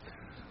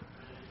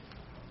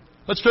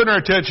Let's turn our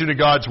attention to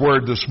God's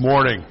Word this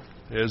morning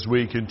as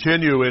we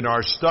continue in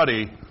our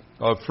study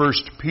of 1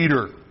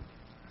 Peter.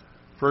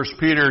 1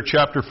 Peter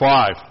chapter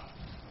 5,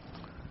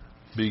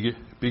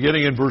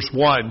 beginning in verse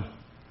 1.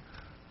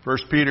 1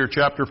 Peter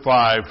chapter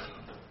 5,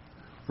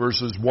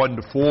 verses 1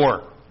 to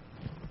 4.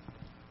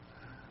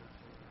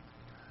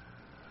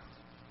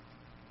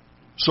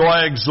 So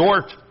I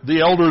exhort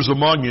the elders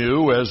among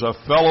you as a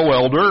fellow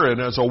elder and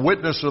as a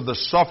witness of the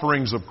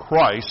sufferings of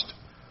Christ,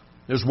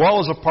 as well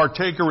as a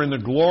partaker in the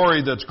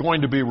glory that's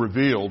going to be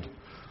revealed.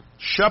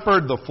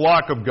 Shepherd the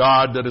flock of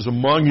God that is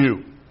among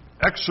you,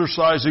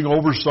 exercising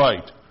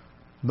oversight,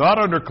 not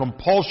under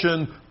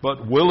compulsion,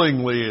 but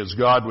willingly as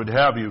God would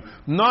have you,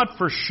 not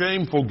for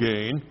shameful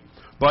gain,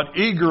 but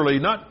eagerly,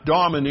 not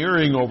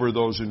domineering over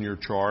those in your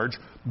charge,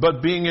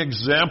 but being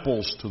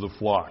examples to the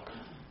flock.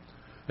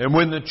 And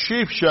when the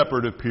chief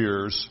shepherd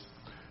appears,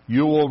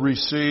 you will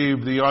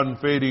receive the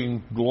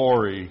unfading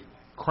glory,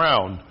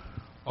 crown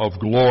of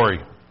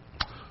glory.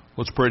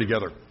 Let's pray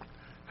together.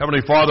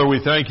 Heavenly Father,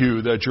 we thank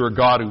you that you're a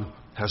God who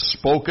has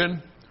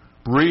spoken,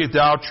 breathed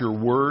out your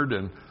word,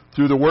 and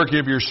through the working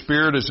of your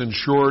Spirit has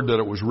ensured that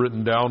it was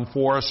written down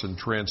for us and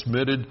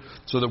transmitted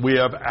so that we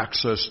have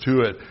access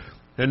to it.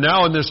 And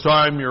now in this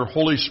time, your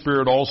Holy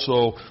Spirit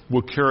also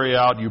will carry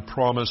out, you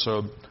promise,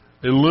 a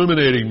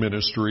illuminating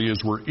ministry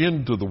as we're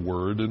into the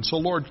Word. And so,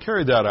 Lord,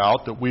 carry that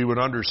out, that we would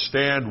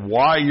understand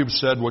why you've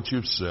said what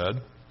you've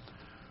said.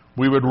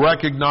 We would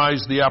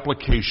recognize the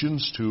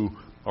applications to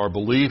our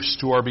beliefs,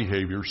 to our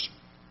behaviors.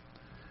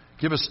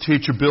 Give us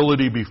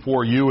teachability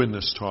before you in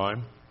this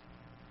time.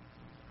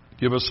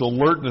 Give us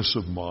alertness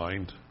of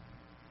mind.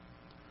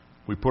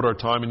 We put our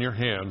time in your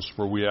hands,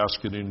 for we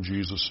ask it in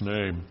Jesus'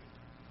 name.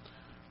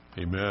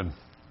 Amen.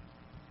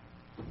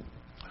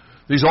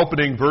 These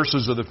opening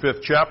verses of the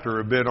 5th chapter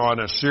have been on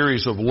a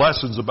series of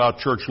lessons about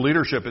church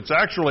leadership. It's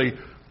actually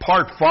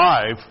part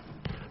 5.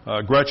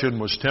 Gretchen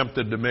was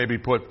tempted to maybe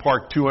put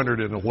part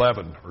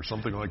 211 or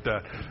something like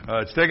that.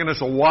 It's taken us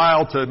a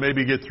while to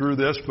maybe get through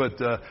this, but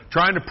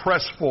trying to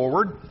press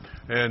forward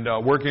and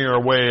working our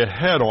way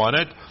ahead on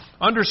it,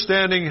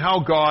 understanding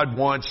how God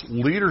wants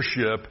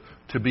leadership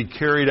to be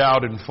carried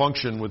out and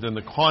function within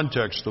the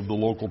context of the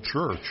local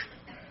church.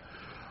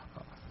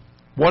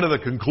 One of the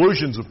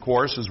conclusions, of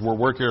course, as we're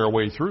working our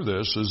way through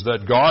this, is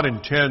that God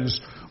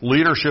intends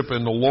leadership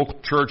in the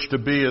local church to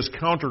be as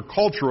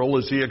countercultural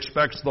as He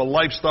expects the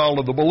lifestyle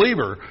of the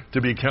believer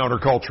to be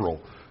countercultural.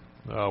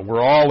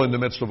 We're all in the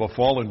midst of a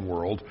fallen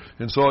world,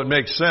 and so it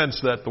makes sense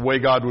that the way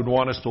God would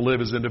want us to live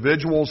as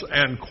individuals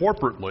and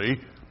corporately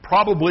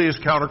probably is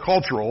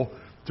countercultural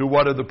to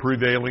what are the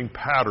prevailing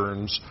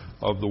patterns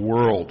of the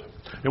world.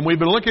 And we've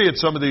been looking at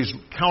some of these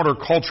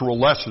countercultural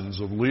lessons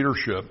of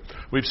leadership.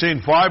 We've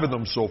seen 5 of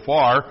them so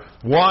far.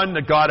 One,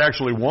 that God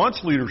actually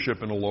wants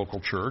leadership in a local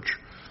church.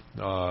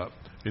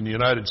 In the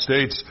United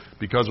States,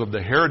 because of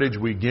the heritage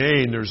we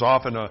gain, there's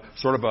often a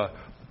sort of a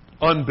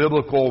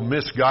unbiblical,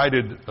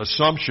 misguided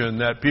assumption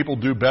that people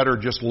do better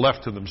just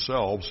left to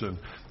themselves, and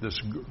this,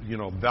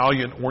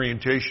 valiant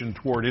orientation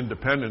toward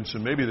independence,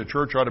 and maybe the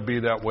church ought to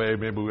be that way,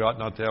 maybe we ought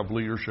not to have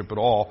leadership at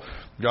all.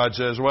 God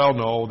says, well,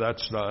 no,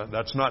 that's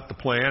not the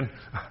plan.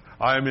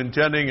 I am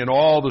intending in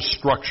all the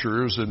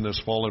structures in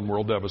this fallen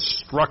world to have a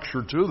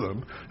structure to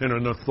them and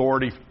an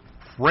authority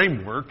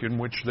framework in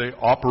which they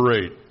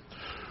operate.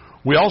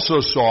 We also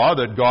saw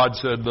that God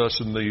said,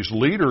 listen, these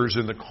leaders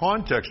in the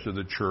context of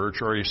the church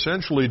are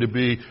essentially to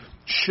be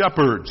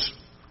shepherds,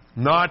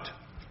 not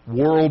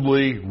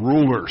worldly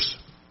rulers.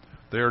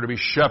 They are to be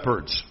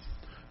shepherds.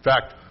 In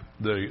fact,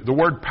 the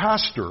word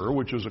pastor,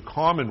 which is a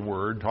common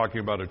word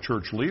talking about a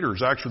church leader,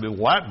 is actually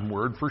the Latin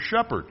word for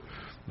shepherd.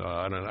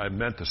 And I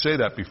meant to say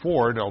that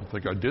before. I don't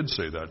think I did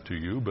say that to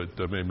you, but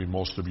maybe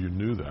most of you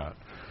knew that.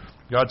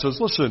 God says,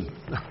 listen,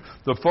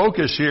 the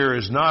focus here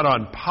is not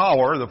on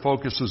power, the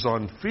focus is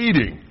on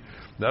feeding.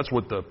 That's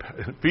what the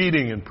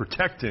feeding and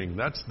protecting,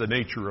 that's the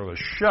nature of a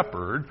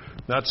shepherd.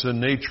 That's the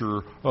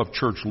nature of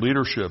church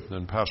leadership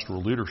and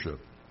pastoral leadership.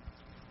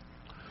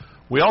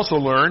 We also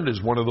learned,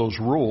 as one of those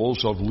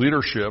rules of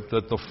leadership,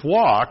 that the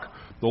flock,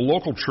 the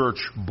local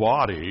church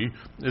body,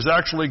 is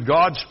actually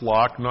God's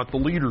flock, not the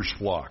leader's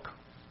flock.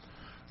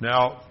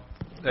 Now,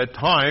 at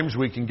times,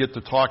 we can get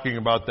to talking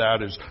about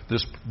that as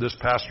this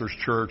pastor's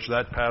church,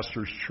 that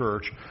pastor's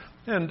church.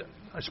 And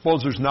I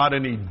suppose there's not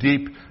any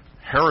deep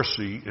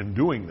heresy in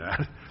doing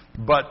that.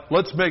 But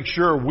let's make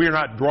sure we're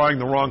not drawing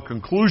the wrong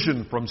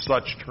conclusion from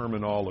such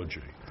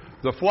terminology.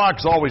 The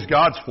flock's always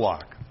God's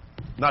flock,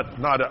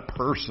 not a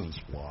person's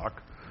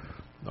flock,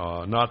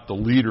 not the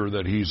leader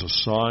that He's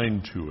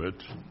assigned to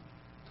it.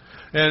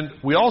 And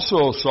we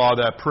also saw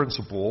that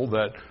principle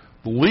that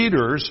the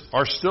leaders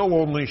are still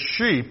only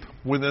sheep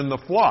within the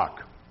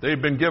flock.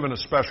 They've been given a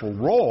special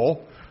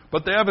role,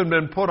 but they haven't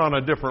been put on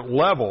a different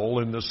level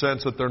in the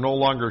sense that they're no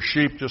longer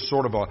sheep, just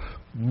sort of a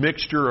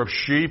mixture of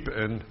sheep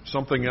and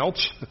something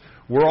else.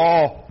 We're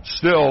all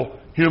still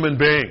human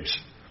beings.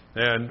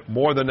 And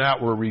more than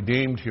that, we're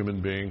redeemed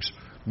human beings,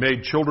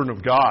 made children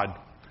of God.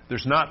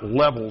 There's not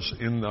levels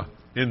in the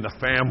in the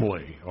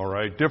family, all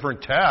right?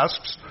 Different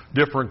tasks,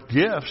 different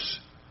gifts,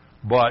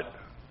 but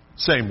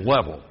same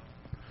level.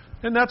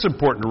 And that's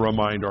important to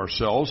remind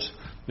ourselves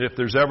if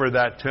there's ever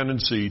that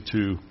tendency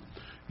to,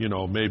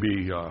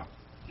 maybe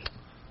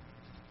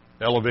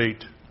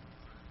elevate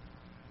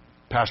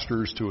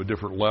pastors to a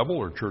different level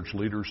or church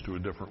leaders to a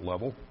different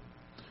level.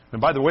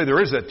 And by the way,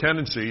 there is that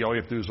tendency. All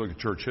you have to do is look at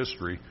church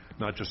history,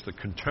 not just the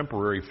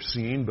contemporary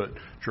scene, but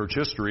church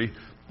history.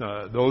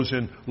 Those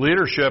in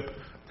leadership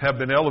have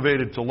been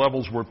elevated to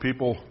levels where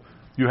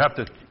you have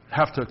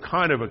to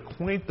kind of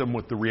acquaint them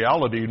with the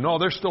reality. No,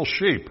 they're still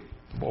sheep.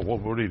 Well,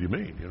 what do you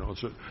mean?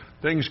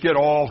 Things get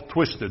all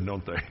twisted,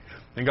 don't they?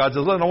 And God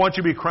says, "Listen, I want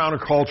you to be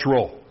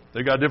countercultural.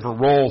 They got different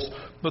roles,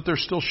 but they're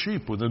still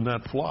sheep within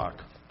that flock."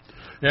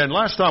 And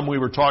last time we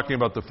were talking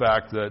about the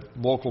fact that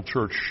local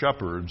church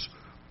shepherds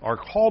are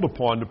called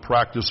upon to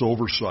practice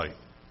oversight.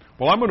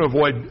 Well, I'm going to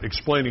avoid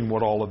explaining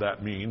what all of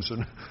that means,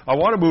 and I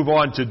want to move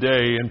on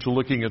today into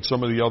looking at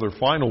some of the other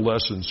final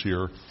lessons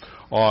here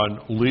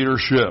on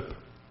leadership.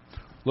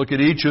 Look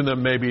at each of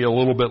them maybe a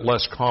little bit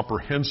less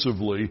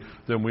comprehensively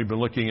than we've been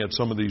looking at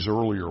some of these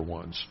earlier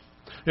ones.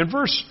 In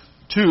verse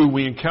 2,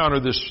 we encounter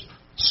this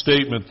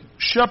statement,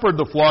 "Shepherd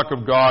the flock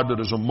of God that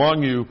is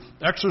among you,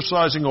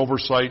 exercising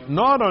oversight,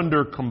 not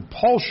under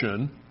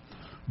compulsion,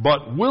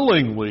 but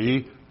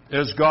willingly,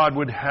 as God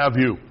would have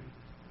you."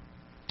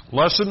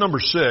 Lesson number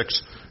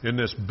 6 in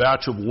this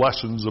batch of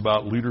lessons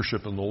about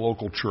leadership in the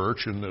local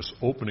church in this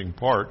opening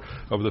part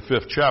of the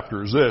 5th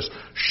chapter is this: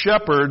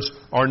 shepherds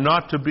are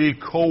not to be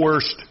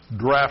coerced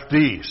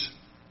draftees.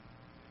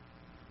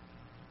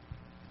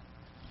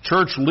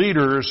 Church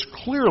leaders,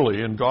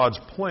 clearly in God's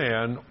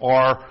plan,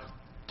 are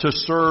to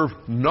serve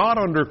not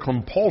under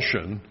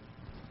compulsion,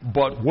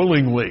 but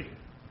willingly.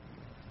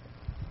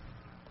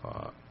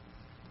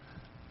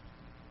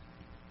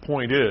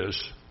 Point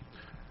is,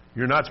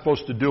 you're not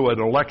supposed to do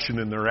an election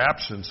in their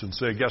absence and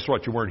say, "Guess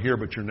what? You weren't here,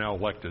 but you're now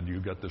elected. You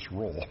got this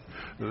role."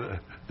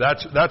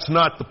 That's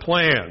not the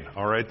plan,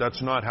 all right?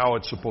 That's not how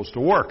it's supposed to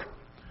work.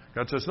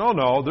 God says,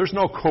 no, there's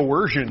no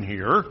coercion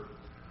here.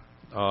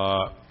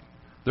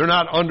 They're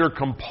not under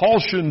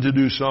compulsion to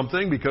do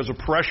something because of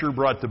pressure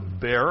brought to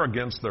bear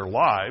against their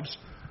lives.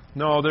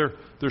 No,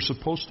 they're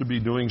supposed to be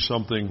doing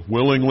something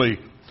willingly.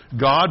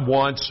 God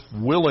wants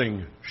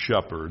willing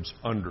shepherds,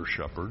 under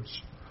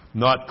shepherds,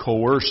 not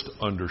coerced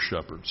under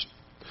shepherds.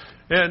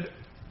 And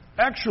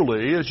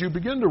actually, as you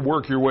begin to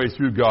work your way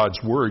through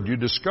God's Word, you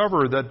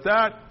discover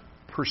that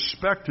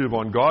perspective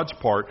on God's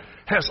part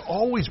has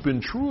always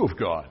been true of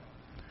God.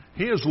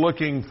 He is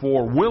looking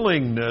for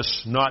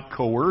willingness, not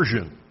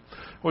coercion.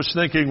 I was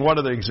thinking one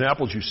of the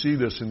examples, you see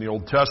this in the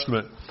Old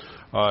Testament,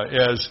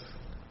 as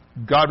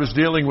God was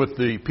dealing with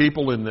the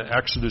people in the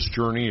Exodus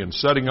journey and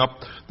setting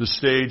up the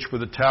stage for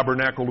the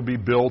tabernacle to be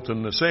built,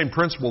 and the same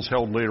principles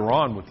held later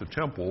on with the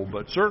temple,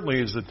 but certainly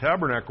as the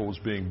tabernacle was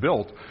being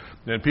built,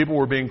 and people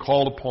were being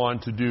called upon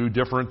to do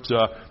different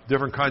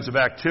kinds of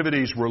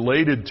activities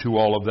related to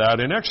all of that.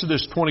 In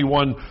Exodus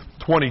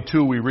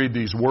 21:22, we read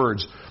these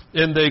words,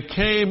 "And they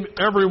came,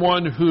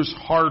 everyone whose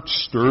heart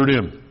stirred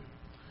him,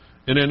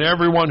 and in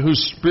everyone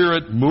whose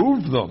spirit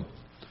moved them.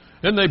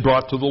 And they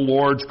brought to the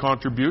Lord's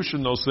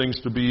contribution those things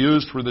to be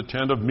used for the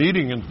tent of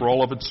meeting and for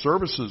all of its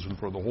services and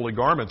for the holy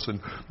garments. And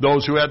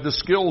those who had the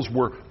skills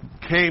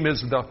came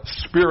as the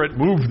Spirit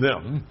moved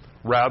them,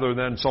 rather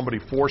than somebody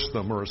forced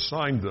them or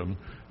assigned them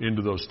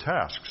into those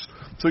tasks."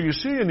 So you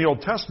see in the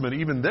Old Testament,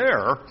 even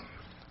there,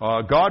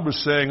 God was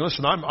saying,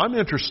 "Listen, I'm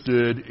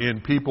interested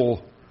in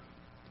people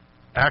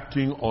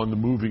acting on the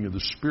moving of the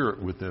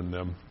Spirit within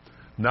them,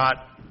 not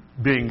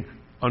being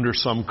under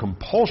some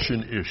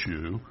compulsion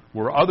issue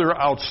where other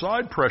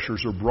outside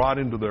pressures are brought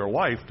into their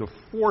life to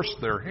force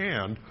their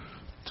hand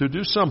to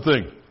do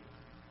something."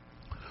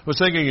 I was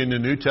thinking in the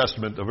New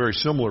Testament, a very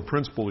similar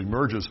principle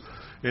emerges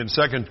in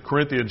 2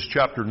 Corinthians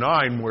chapter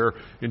 9, where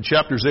in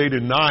chapters 8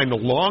 and 9, the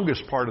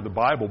longest part of the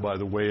Bible, by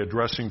the way,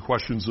 addressing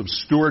questions of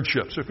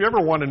stewardship. So if you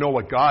ever want to know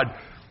what God's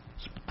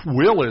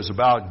will is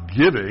about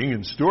giving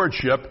and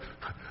stewardship,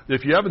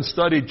 if you haven't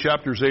studied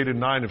chapters 8 and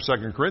 9 of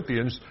 2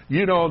 Corinthians,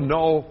 you don't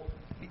know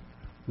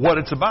what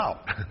it's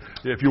about.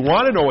 If you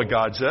want to know what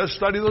God says,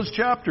 study those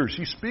chapters.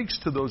 He speaks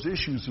to those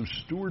issues of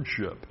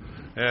stewardship.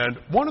 And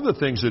one of the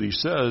things that he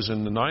says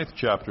in the 9th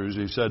chapter is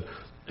he said,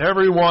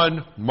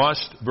 everyone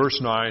must, verse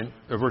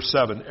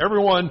 7,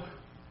 everyone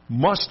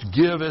must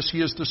give as he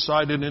has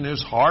decided in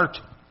his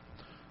heart,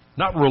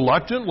 not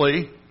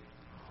reluctantly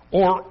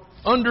or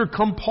under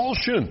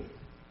compulsion,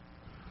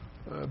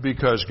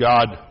 because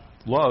God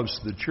loves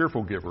the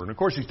cheerful giver. And of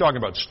course, he's talking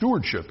about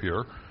stewardship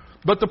here.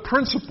 But the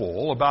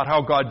principle about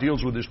how God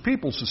deals with his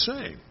people is the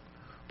same.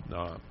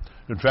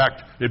 In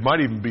fact, it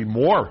might even be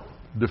more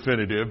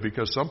definitive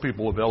because some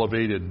people have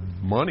elevated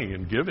money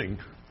and giving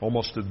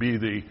almost to be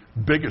the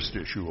biggest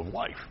issue of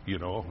life,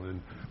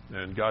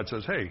 And God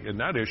says, hey, in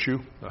that issue,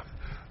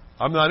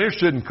 I'm not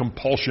interested in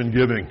compulsion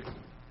giving.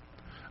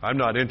 I'm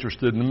not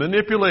interested in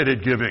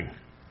manipulated giving.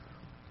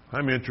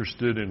 I'm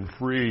interested in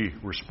free,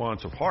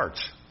 responsive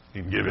hearts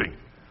in giving.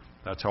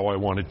 That's how I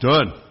want it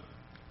done.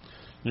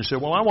 You say,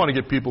 well, I want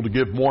to get people to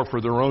give more for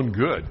their own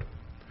good.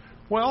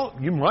 Well,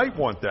 you might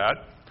want that,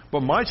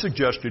 but my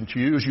suggestion to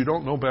you is you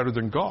don't know better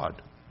than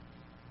God.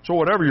 So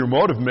whatever your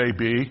motive may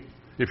be,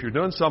 if you're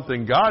doing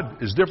something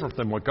God is different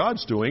than what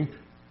God's doing,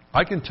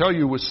 I can tell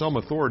you with some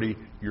authority,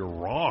 you're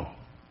wrong.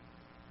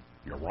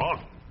 You're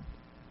wrong.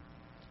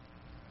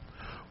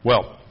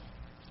 Well,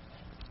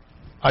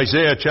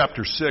 Isaiah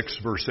chapter 6,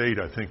 verse 8,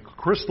 I think,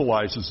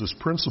 crystallizes this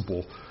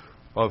principle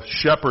of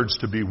shepherds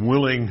to be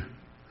willing,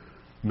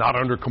 not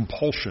under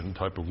compulsion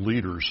type of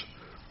leaders.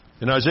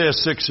 In Isaiah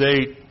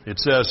 6:8, it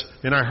says,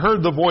 "And I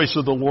heard the voice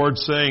of the Lord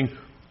saying,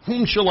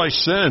 Whom shall I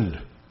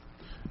send?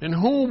 And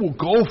who will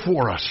go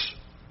for us?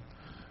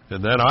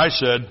 And then I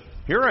said,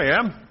 Here I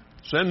am,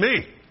 send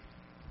me."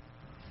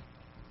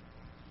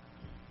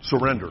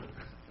 Surrender,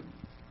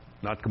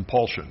 not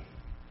compulsion.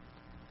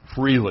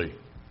 Freely.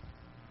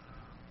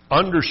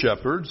 Under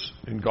shepherds,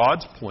 in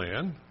God's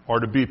plan, are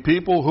to be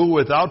people who,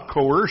 without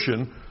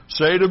coercion,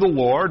 say to the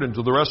Lord and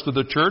to the rest of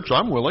the church,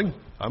 I'm willing,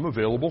 I'm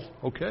available,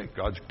 okay,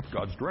 God's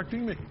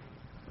directing me.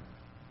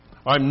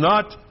 I'm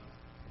not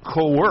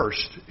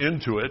coerced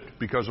into it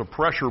because of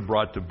pressure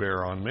brought to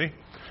bear on me,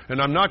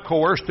 and I'm not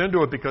coerced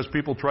into it because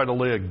people try to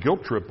lay a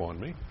guilt trip on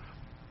me.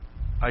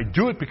 I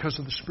do it because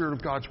of the Spirit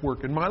of God's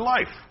work in my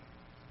life.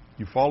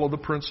 You follow the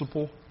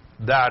principle?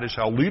 That is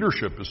how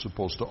leadership is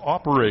supposed to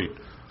operate.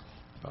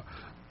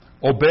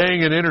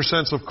 Obeying an inner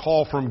sense of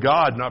call from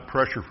God, not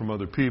pressure from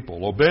other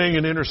people. Obeying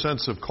an inner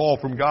sense of call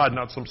from God,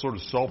 not some sort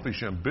of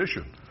selfish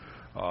ambition.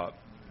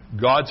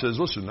 God says,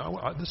 listen,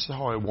 this is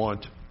how I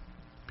want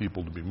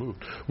people to be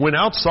moved. When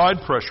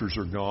outside pressures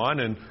are gone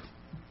and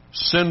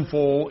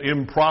sinful,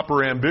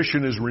 improper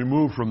ambition is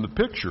removed from the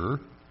picture,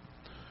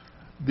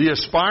 the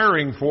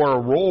aspiring for a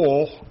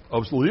role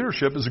of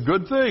leadership is a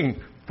good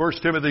thing. 1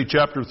 Timothy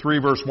chapter 3,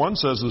 verse 1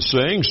 says the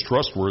saying's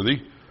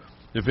trustworthy.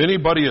 If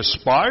anybody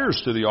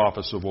aspires to the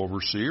office of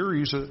overseer,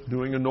 he's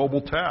doing a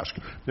noble task.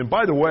 And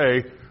by the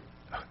way,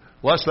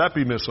 lest that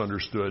be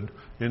misunderstood,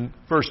 in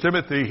 1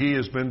 Timothy he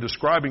has been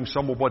describing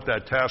some of what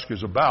that task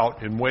is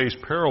about in ways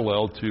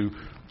parallel to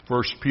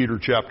 1 Peter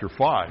chapter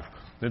 5.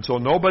 And so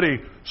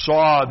nobody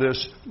saw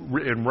this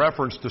in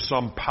reference to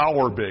some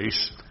power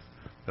base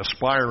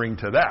aspiring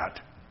to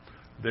that.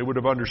 They would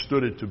have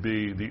understood it to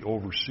be the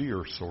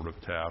overseer sort of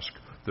task,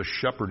 the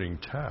shepherding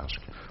task.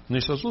 And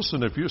he says,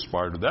 listen, if you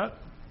aspire to that,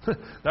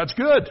 that's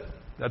good.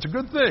 That's a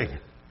good thing.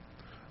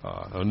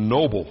 A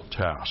noble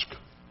task.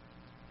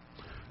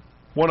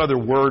 One other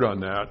word on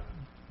that.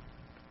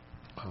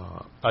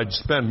 I'd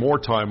spend more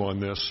time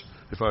on this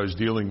if I was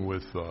dealing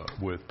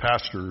with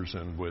pastors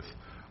and with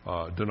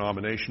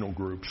denominational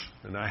groups,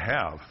 and I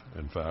have,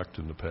 in fact,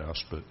 in the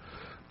past. But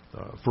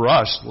for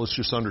us, let's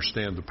just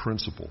understand the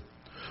principle.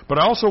 But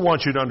I also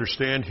want you to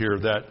understand here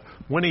that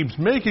when he's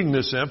making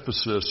this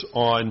emphasis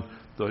on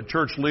the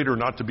church leader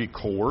not to be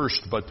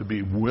coerced, but to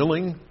be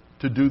willing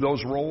to do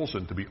those roles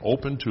and to be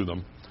open to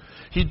them,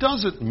 he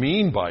doesn't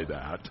mean by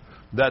that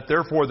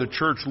therefore the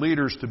church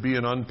leader is to be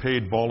an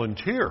unpaid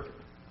volunteer.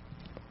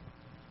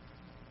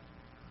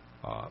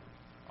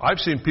 I've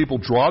seen people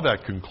draw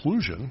that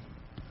conclusion.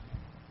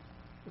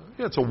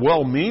 It's a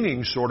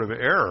well-meaning sort of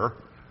error,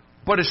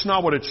 but it's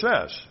not what it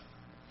says.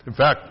 In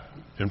fact,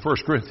 in 1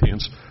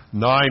 Corinthians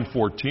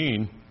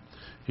 9:14,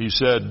 he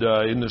said,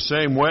 in the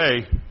same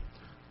way,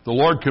 the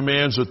Lord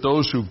commands that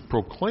those who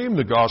proclaim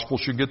the gospel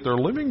should get their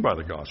living by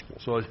the gospel.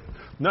 So,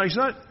 now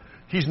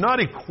he's not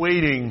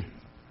equating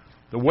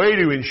the way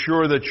to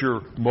ensure that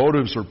your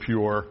motives are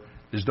pure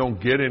is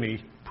don't get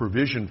any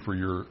provision for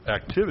your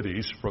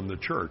activities from the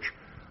church.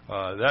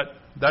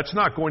 That's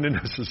not going to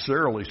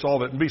necessarily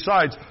solve it. And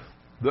besides,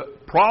 the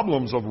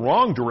problems of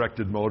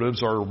wrong-directed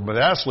motives are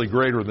vastly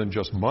greater than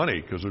just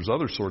money, because there's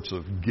other sorts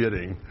of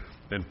getting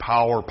and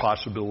power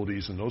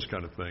possibilities and those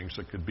kind of things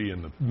that could be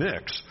in the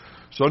mix.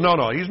 So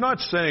no, he's not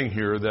saying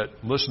here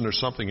that, listen, there's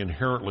something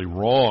inherently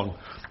wrong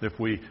if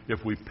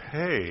we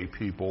pay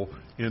people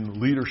in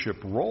leadership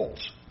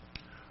roles.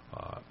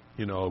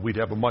 We'd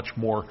have a much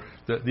more,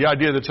 the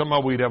idea that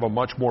somehow we'd have a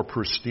much more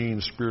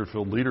pristine,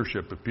 spirit-filled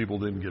leadership if people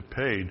didn't get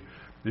paid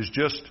is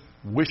just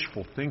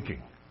wishful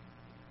thinking.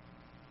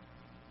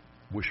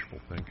 Wishful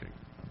thinking.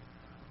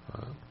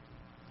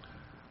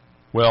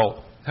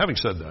 Well, having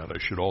said that, I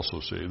should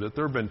also say that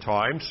there have been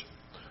times,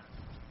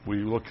 we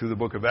look through the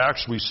book of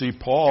Acts, we see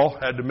Paul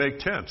had to make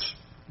tents.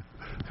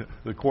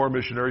 The core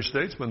missionary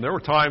statesman, there were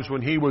times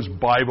when he was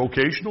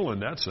bivocational in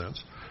that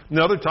sense. And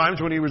other times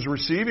when he was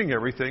receiving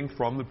everything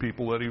from the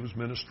people that he was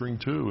ministering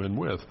to and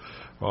with.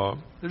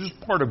 It's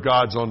just part of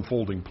God's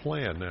unfolding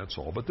plan, that's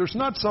all. But there's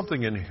not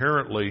something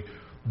inherently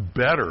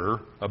better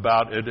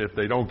about it if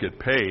they don't get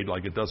paid,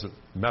 like it doesn't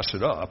mess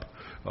it up.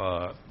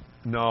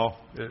 No,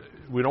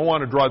 we don't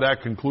want to draw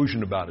that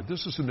conclusion about it.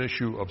 This is an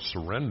issue of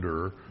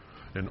surrender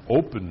and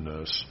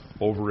openness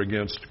over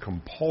against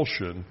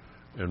compulsion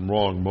and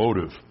wrong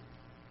motive.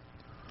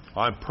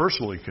 I'm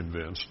personally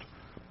convinced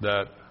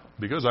that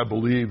because I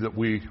believe that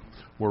we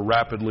were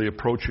rapidly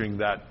approaching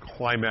that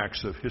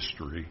climax of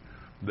history,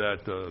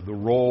 that the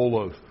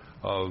role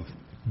of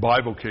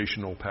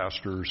bivocational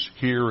pastors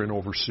here and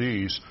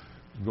overseas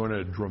going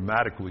to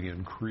dramatically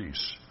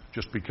increase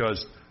just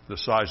because the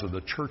size of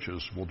the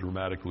churches will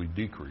dramatically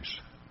decrease.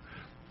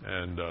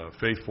 And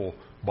faithful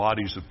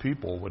bodies of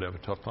people would have a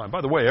tough time.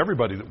 By the way,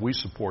 everybody that we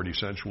support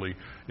essentially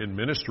in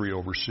ministry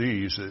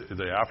overseas,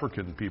 the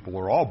African people,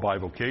 are all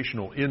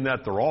bivocational in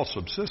that they're all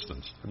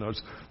subsistence. In other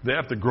words, they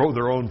have to grow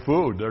their own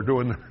food. They're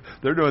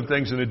doing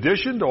things in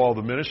addition to all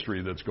the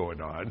ministry that's going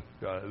on.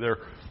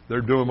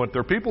 They're doing what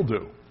their people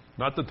do.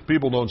 Not that the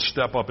people don't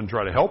step up and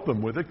try to help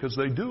them with it, because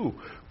they do.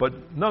 But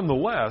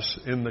nonetheless,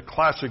 in the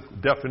classic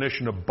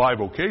definition of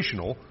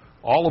bivocational,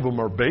 all of them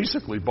are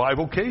basically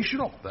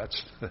bivocational.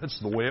 That's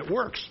the way it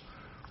works.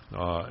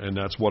 And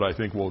that's what I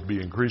think will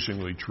be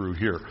increasingly true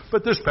here.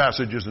 But this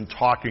passage isn't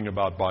talking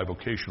about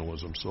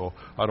bivocationalism, so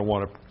I don't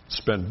want to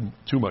spend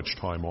too much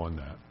time on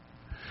that.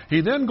 He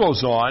then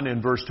goes on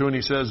in verse 2 and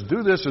he says,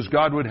 "Do this as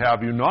God would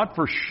have you, not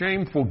for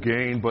shameful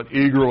gain, but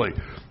eagerly."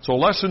 So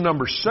lesson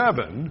number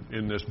 7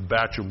 in this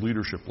batch of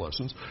leadership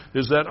lessons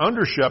is that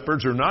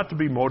under-shepherds are not to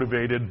be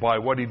motivated by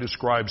what he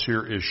describes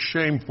here as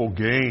shameful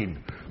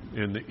gain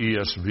in the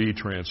ESV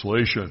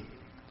translation.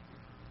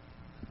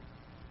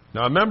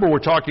 Now remember, we're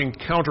talking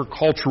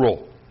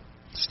countercultural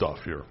stuff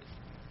here.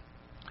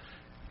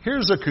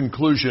 Here's a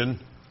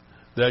conclusion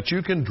that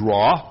you can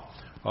draw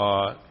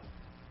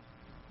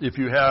if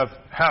you have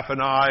half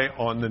an eye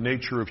on the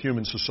nature of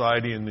human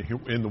society in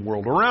the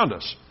world around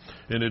us.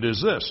 And it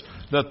is this,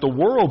 that the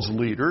world's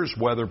leaders,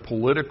 whether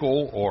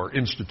political or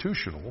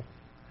institutional,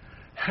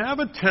 have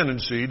a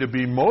tendency to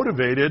be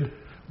motivated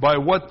by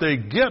what they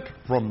get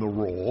from the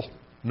role,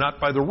 not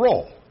by the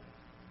role.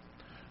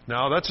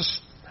 Now,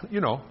 that's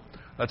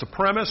a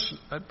premise,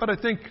 but I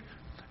think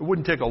it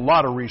wouldn't take a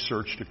lot of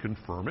research to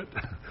confirm it.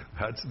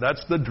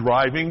 That's the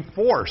driving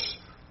force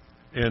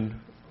in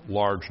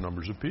large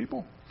numbers of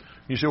people.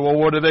 You say, well,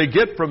 what do they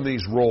get from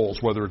these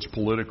roles, whether it's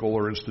political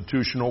or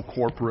institutional,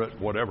 corporate,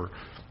 whatever?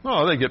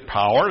 No, they get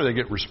power, they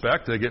get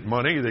respect, they get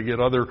money, they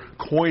get other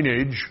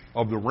coinage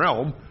of the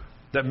realm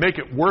that make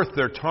it worth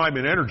their time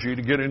and energy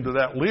to get into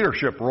that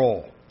leadership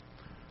role.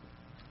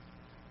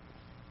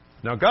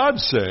 Now,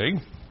 God's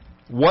saying,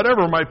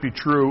 whatever might be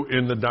true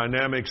in the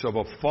dynamics of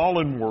a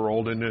fallen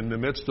world and in the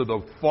midst of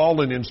the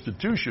fallen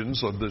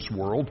institutions of this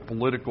world,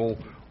 political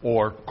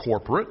or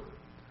corporate,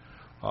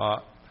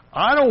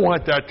 I don't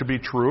want that to be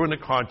true in the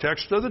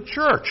context of the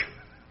church.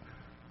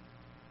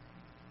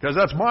 Because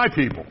that's my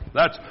people.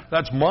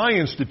 That's my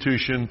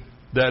institution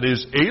that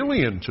is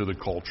alien to the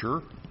culture,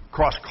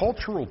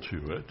 cross-cultural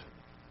to it.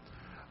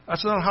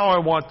 That's not how I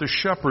want the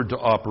shepherd to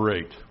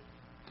operate.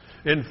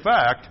 In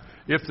fact,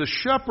 if the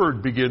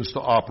shepherd begins to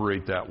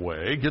operate that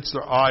way, gets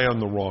their eye on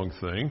the wrong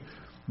thing,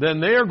 then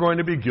they are going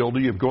to be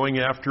guilty of going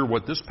after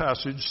what this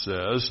passage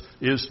says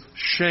is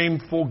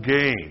shameful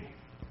gain.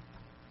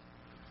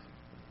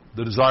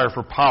 The desire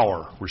for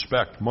power,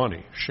 respect,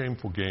 money,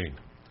 shameful gain.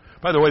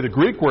 By the way, the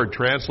Greek word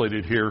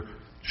translated here,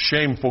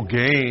 shameful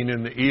gain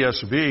in the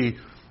ESV,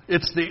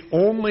 it's the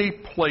only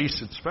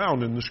place it's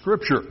found in the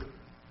Scripture.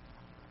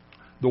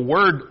 The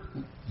word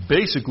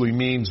basically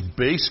means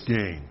base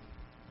gain.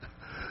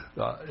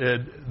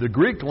 The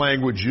Greek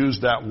language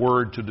used that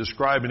word to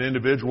describe an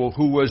individual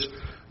who was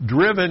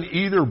driven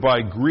either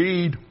by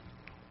greed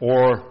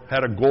or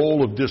had a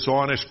goal of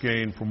dishonest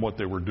gain from what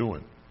they were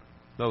doing.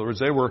 In other words,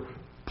 they were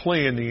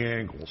playing the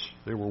angles.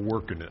 They were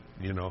working it,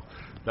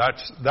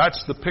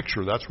 That's the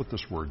picture. That's what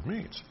this word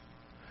means.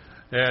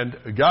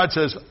 And God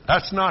says,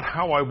 that's not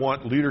how I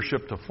want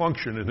leadership to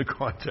function in the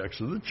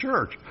context of the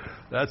church.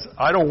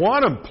 I don't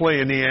want them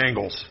playing the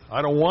angles.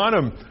 I don't want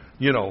them,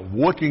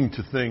 looking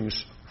to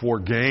things for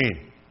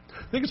gain.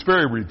 I think it's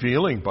very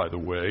revealing, by the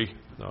way,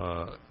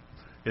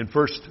 in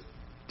 1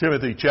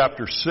 Timothy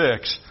chapter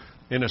 6,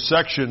 in a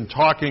section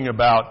talking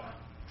about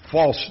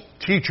false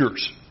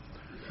teachers,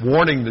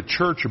 warning the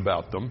church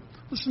about them.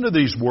 Listen to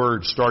these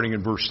words starting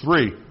in verse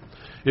 3.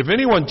 "If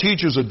anyone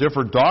teaches a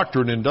different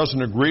doctrine and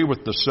doesn't agree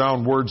with the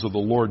sound words of the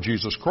Lord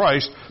Jesus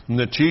Christ and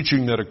the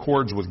teaching that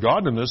accords with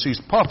godliness, he's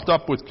puffed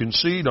up with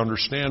conceit,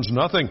 understands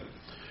nothing.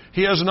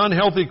 He has an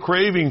unhealthy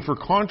craving for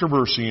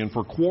controversy and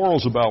for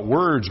quarrels about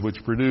words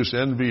which produce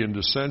envy and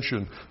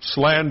dissension,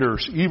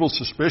 slanders, evil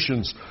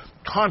suspicions,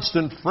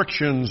 constant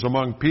frictions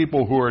among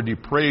people who are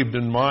depraved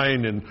in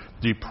mind and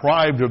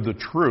deprived of the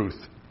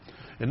truth."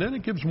 And then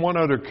it gives one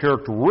other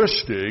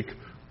characteristic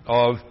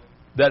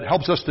that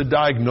helps us to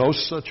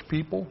diagnose such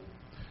people.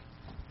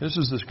 This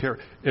is this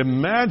character.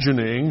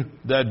 Imagining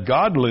that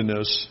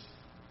godliness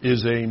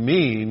is a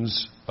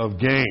means of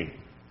gain.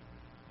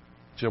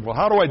 You say, well,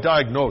 how do I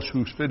diagnose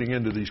who's fitting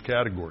into these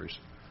categories?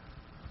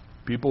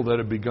 People that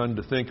have begun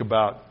to think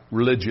about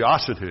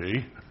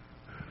religiosity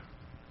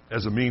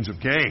as a means of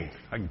gain.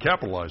 I can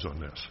capitalize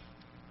on this.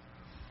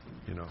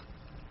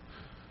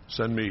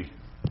 Send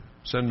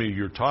me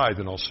your tithe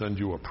and I'll send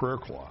you a prayer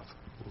cloth.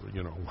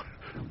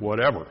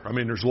 Whatever. I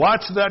mean, there's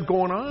lots of that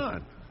going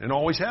on and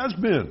always has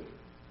been.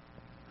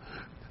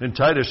 In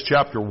Titus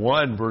chapter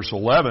 1, verse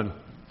 11,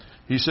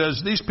 he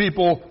says, "These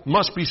people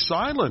must be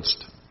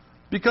silenced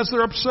because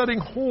they're upsetting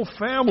whole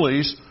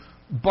families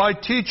by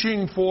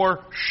teaching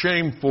for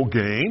shameful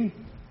gain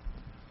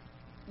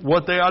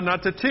what they ought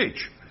not to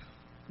teach.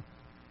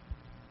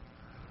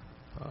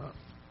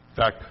 In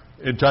fact,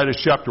 in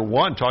Titus chapter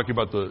 1, talking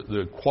about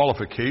the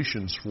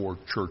qualifications for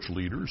church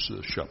leaders,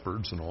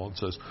 shepherds and all, it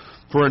says,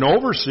 "For an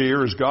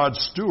overseer is God's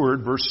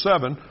steward," verse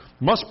 7,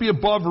 "must be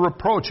above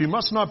reproach. He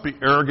must not be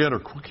arrogant or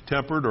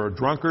quick-tempered or a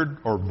drunkard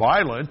or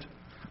violent."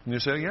 And you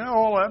say, yeah,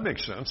 well, that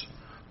makes sense.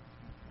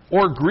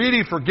 Or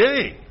greedy for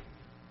gain.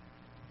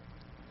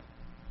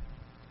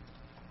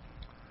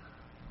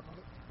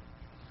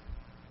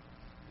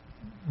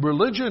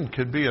 Religion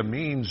could be a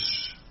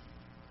means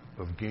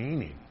of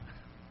gaining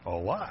a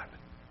lot.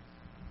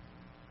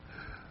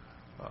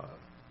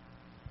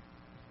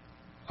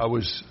 I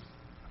was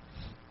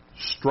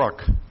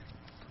struck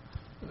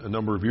a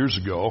number of years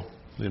ago,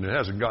 and it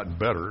hasn't gotten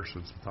better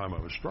since the time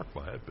I was struck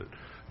by it, but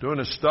doing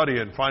a study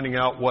and finding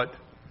out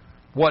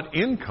what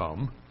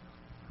income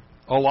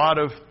a lot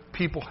of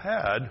people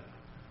had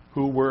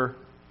who were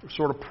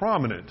sort of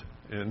prominent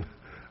and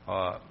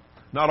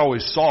not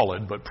always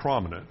solid, but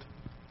prominent.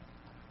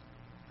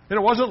 And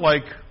it wasn't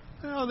like,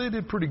 well, they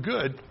did pretty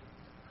good.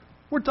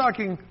 We're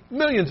talking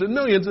millions and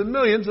millions and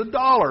millions of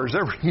dollars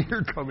every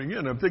year coming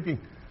in. I'm thinking,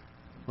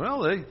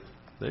 well,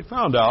 they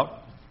found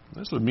out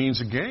this is a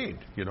means of gain.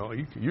 You know,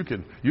 you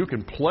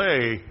can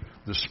play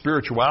the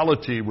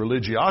spirituality,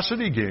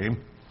 religiosity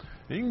game,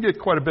 and you can get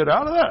quite a bit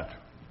out of that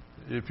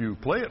if you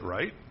play it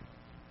right.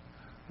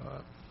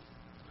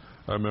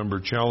 I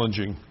remember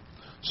challenging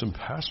some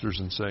pastors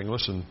and saying,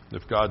 listen,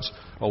 if God's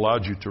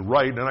allowed you to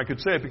write, and I could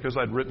say it because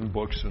I'd written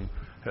books and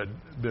had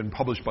been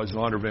published by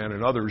Zondervan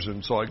and others,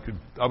 and so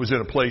I was in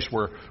a place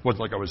where it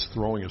wasn't like I was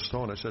throwing a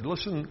stone. I said,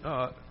 listen,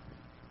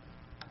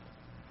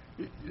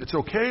 it's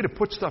okay to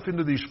put stuff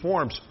into these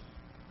forms.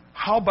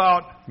 How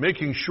about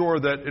making sure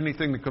that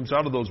anything that comes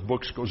out of those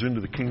books goes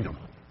into the kingdom?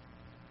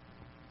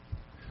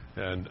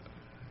 And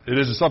it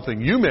isn't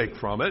something you make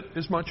from it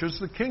as much as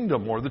the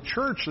kingdom or the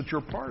church that you're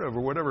part of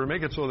or whatever.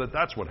 Make it so that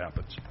that's what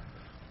happens.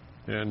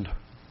 And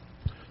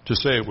to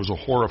say it was a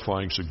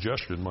horrifying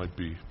suggestion might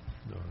be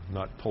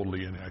not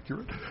totally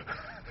inaccurate.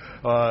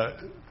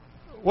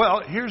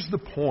 Well, here's the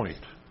point.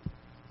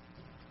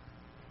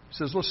 He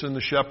says, listen,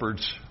 the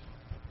shepherds,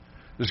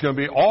 there's going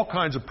to be all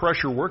kinds of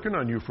pressure working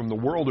on you from the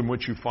world in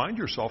which you find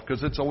yourself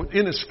because it's an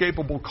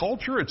inescapable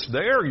culture. It's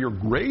there. You're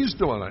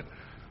raised on it.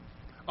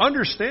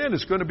 Understand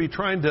it's going to be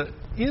trying to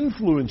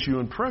influence you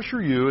and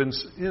pressure you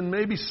in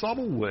maybe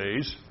subtle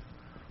ways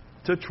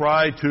to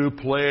try to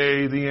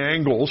play the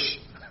angles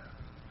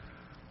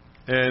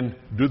and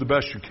do the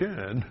best you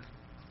can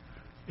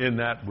in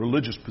that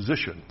religious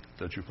position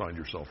that you find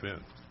yourself in.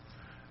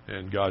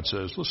 And God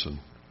says, listen,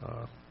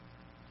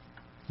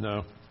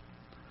 no,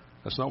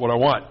 that's not what I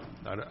want.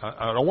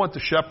 I don't want the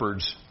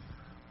shepherds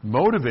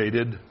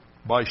motivated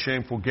by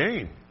shameful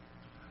gain.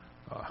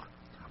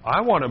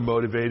 I want them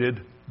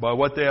motivated by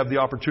what they have the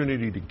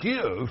opportunity to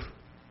give,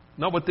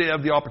 not what they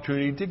have the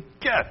opportunity to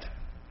get.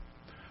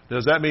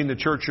 Does that mean the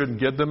church shouldn't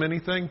give them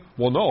anything?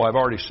 Well, no, I've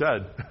already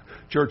said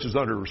church is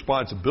under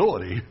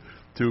responsibility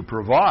to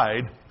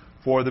provide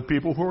for the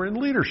people who are in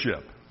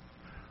leadership.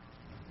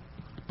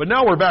 But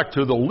now we're back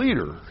to the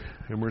leader,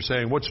 and we're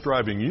saying, what's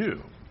driving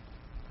you?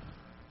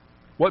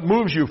 What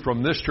moves you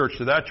from this church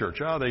to that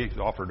church? Oh, they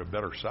offered a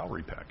better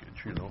salary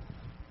package, you know.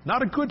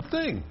 Not a good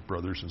thing,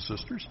 brothers and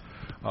sisters.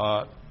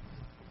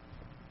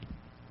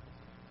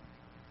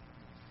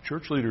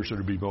 Church leaders are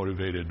to be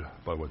motivated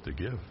by what they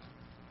give.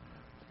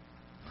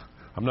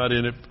 I'm not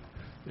in it,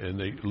 and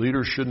the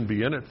leaders shouldn't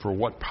be in it for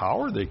what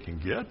power they can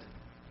get,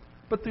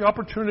 but the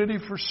opportunity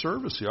for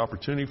service, the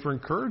opportunity for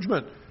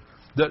encouragement.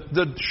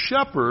 The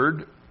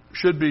shepherd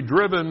should be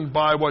driven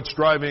by what's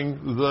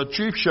driving the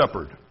chief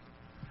shepherd.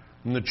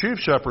 And the chief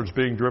shepherd's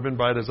being driven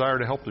by a desire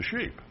to help the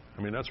sheep.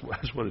 I mean, that's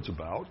what it's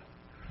about.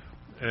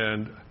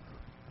 And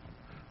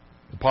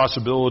the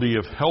possibility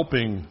of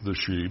helping the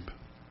sheep,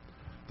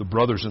 the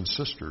brothers and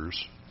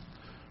sisters,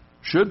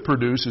 should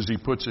produce, as he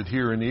puts it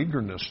here, an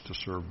eagerness to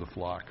serve the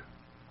flock.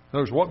 In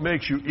other words, what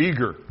makes you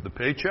eager? The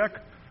paycheck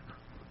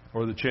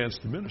or the chance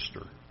to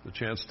minister? The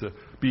chance to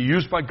be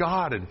used by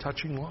God in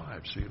touching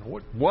lives? You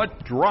know,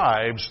 what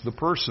drives the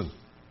person?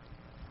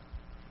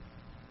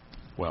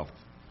 Well,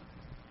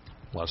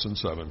 lesson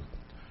 7.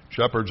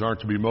 Shepherds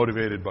aren't to be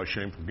motivated by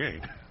shameful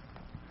gain.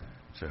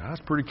 You say,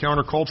 that's pretty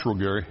countercultural,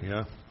 Gary.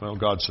 Yeah, well,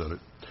 God said it.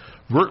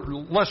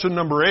 Lesson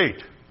number 8.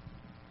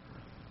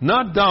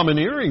 Not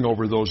domineering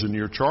over those in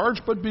your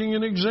charge, but being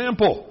an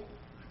example.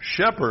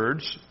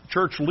 Shepherds,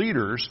 church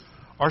leaders,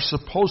 are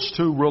supposed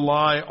to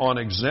rely on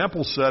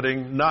example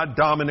setting, not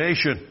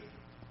domination.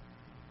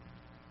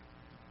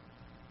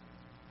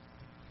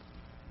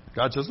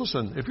 God says,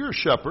 listen, if you're a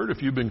shepherd,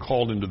 if you've been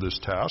called into this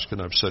task,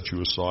 and I've set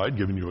you aside,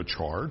 given you a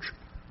charge,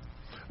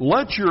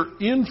 let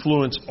your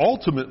influence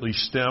ultimately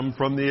stem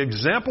from the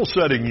example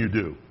setting you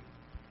do.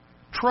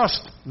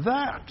 Trust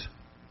that.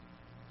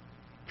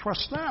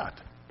 Trust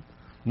that.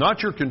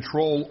 Not your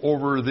control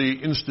over the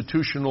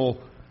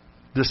institutional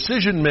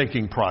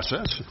decision-making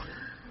process.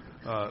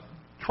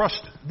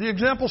 Trust the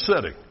example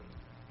setting.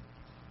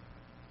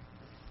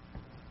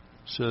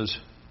 says,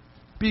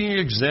 being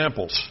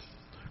examples.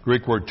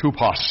 Greek word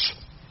tupos,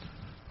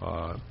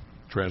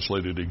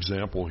 translated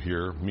example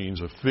here,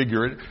 means a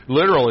figure.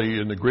 Literally,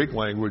 in the Greek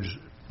language,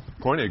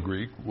 Koine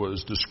Greek,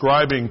 was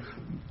describing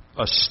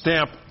a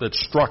stamp that's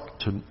struck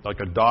to like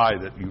a die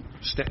that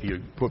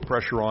you put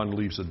pressure on,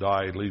 leaves a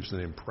die, it leaves an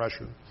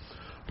impression.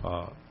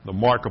 The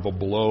mark of a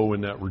blow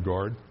in that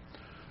regard.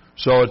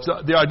 So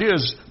the idea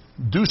is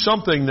do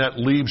something that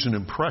leaves an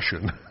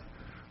impression,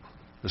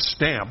 a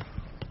stamp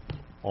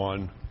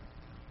on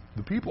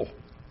the people.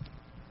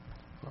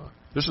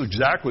 This is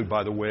exactly,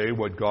 by the way,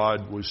 what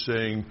God was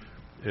saying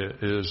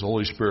as the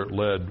Holy Spirit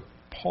led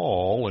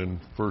Paul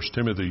in 1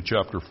 Timothy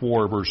chapter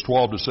 4, verse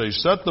 12 to say,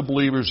 set the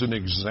believers an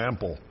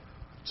example.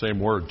 Same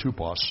word,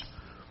 tupos.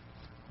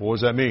 What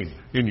does that mean?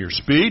 In your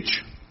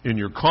speech, in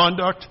your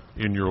conduct,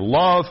 in your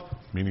love,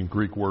 meaning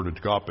Greek word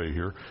agape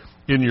here,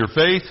 in your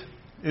faith,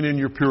 and in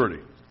your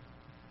purity.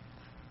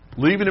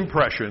 Leave an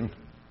impression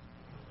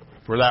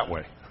for that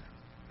way.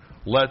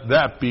 Let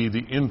that be the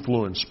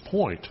influence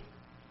point.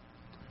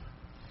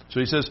 So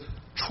he says,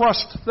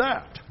 trust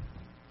that.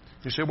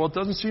 You say, well, it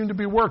doesn't seem to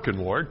be working,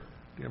 Lord.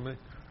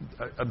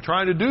 I'm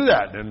trying to do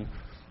that, and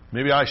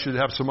maybe I should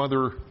have some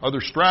other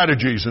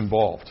strategies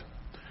involved.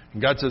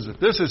 And God says, if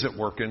this isn't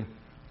working,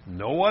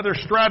 no other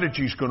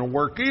strategy is going to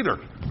work either.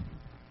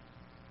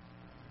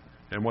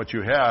 And what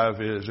you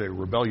have is a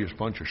rebellious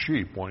bunch of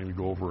sheep wanting to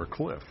go over a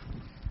cliff.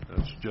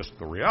 That's just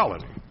the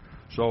reality.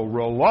 So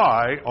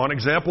rely on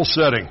example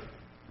setting.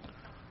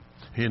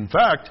 In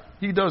fact,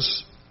 he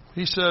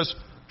says,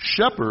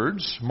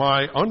 shepherds,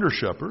 my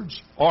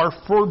under-shepherds, are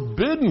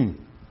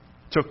forbidden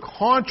to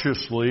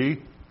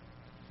consciously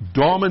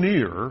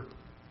domineer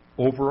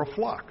over a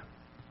flock.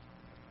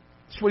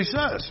 That's what he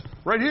says,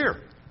 right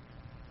here.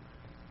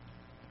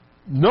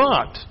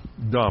 Not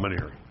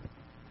domineering.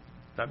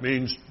 That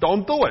means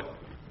don't do it.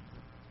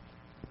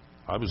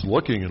 I was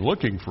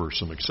looking for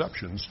some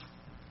exceptions.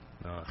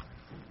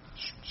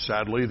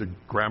 Sadly, the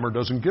grammar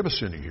doesn't give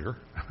us any here.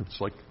 It's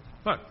like,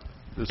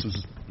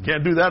 you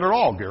can't do that at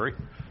all, Gary.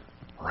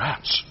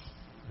 Rats.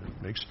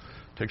 It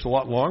takes a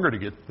lot longer to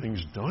get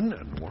things done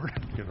than Lord.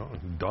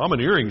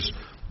 Domineering's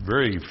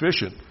very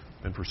efficient,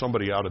 and for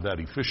somebody out of that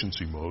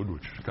efficiency mode,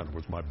 which kind of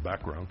was my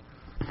background,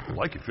 I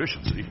like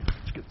efficiency.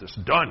 Let's get this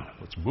done.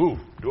 Let's move.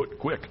 Do it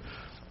quick.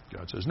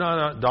 God says,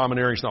 no,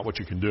 domineering's not what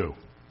you can do.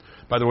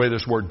 By the way,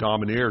 this word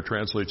domineer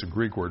translates a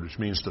Greek word which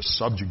means to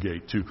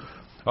subjugate.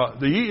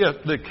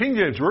 The King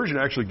James Version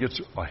actually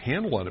gets a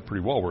handle on it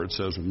pretty well, where it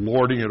says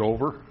lording it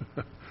over.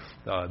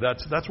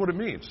 That's what it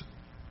means.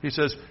 He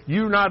says,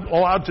 you're not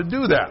allowed to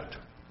do that.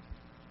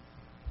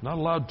 Not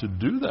allowed to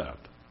do that.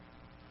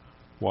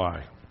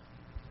 Why?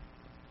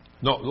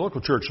 No, the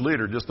local church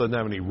leader just doesn't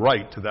have any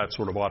right to that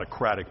sort of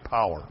autocratic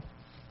power.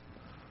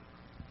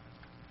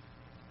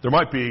 There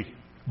might be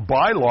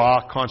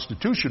bylaw,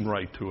 constitution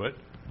right to it,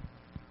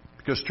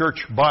 because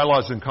church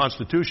bylaws and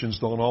constitutions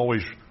don't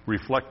always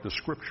reflect the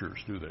scriptures,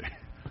 do they?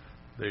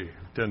 They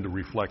tend to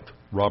reflect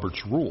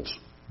Robert's rules.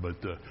 But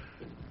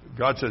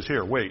God says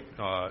here, wait,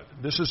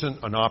 this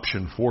isn't an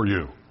option for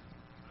you.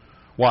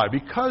 Why?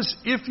 Because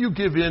if you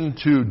give in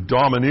to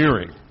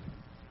domineering,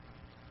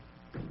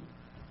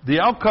 the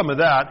outcome of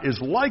that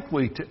is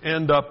likely to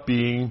end up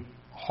being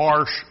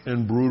harsh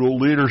and brutal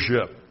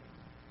leadership.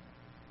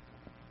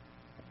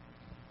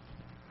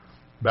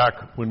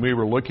 Back when we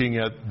were looking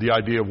at the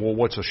idea of, well,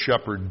 what's a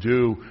shepherd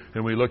do?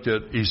 And we looked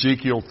at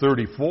Ezekiel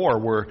 34,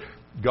 where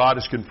God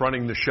is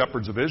confronting the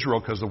shepherds of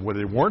Israel because of what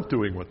they weren't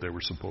doing what they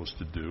were supposed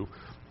to do.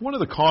 One of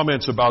the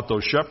comments about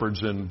those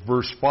shepherds in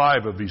verse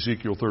 5 of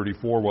Ezekiel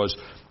 34 was,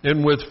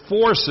 and with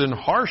force and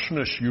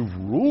harshness you've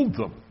ruled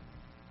them.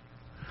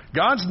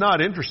 God's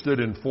not interested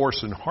in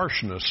force and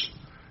harshness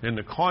in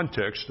the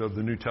context of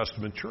the New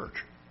Testament church.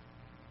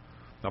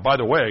 Now, by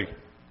the way,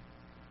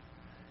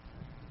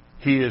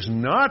 he is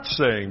not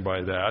saying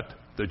by that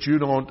you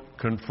don't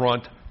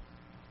confront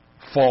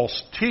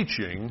false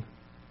teaching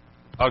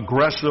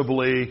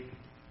aggressively,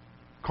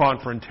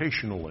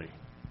 confrontationally,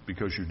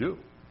 because you do.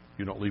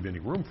 You don't leave any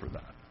room for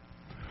that.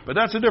 But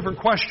that's a different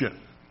question.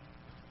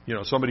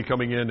 Somebody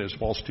coming in as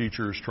false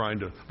teachers trying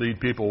to lead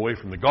people away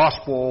from the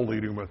gospel,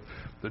 leading with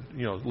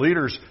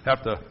leaders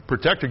have to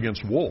protect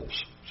against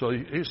wolves. So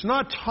he's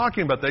not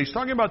talking about that. He's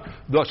talking about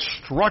the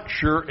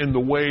structure and the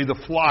way the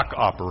flock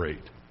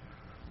operate.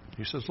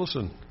 He says,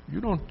 listen,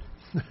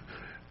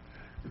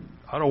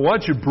 I don't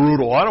want you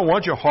brutal. I don't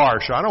want you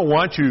harsh. I don't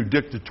want you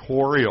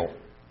dictatorial.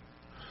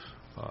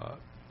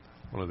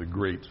 One of the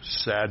great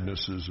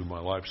sadnesses of my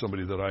life,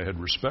 somebody that I had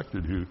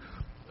respected who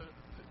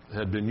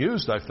had been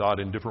used, I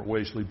thought, in different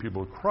ways to lead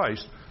people to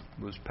Christ,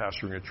 was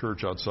pastoring a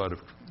church outside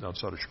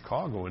of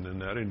Chicago, and then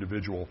that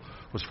individual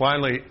was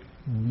finally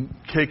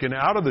taken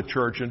out of the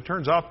church, and it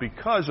turns out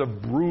because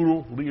of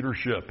brutal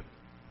leadership.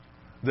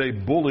 They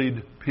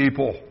bullied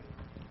people.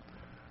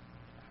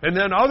 And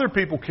then other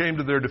people came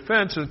to their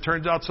defense, and it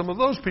turns out some of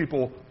those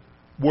people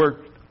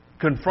were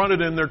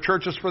confronted in their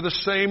churches for the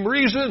same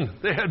reason.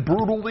 They had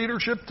brutal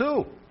leadership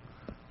too.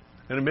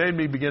 And it made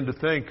me begin to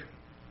think,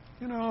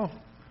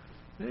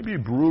 maybe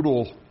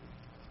brutal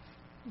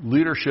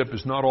leadership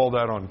is not all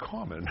that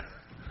uncommon.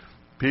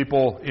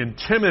 People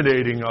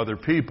intimidating other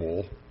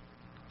people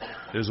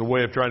is a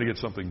way of trying to get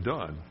something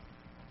done,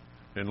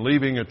 and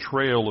leaving a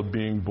trail of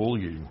being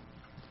bullying.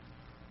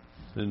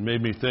 It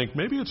made me think,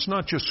 maybe it's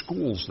not just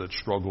schools that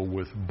struggle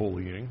with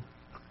bullying.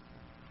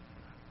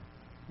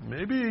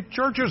 Maybe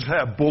churches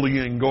have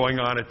bullying going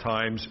on at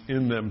times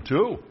in them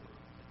too.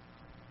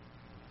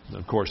 And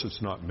of course,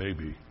 it's not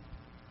maybe.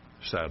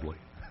 Sadly,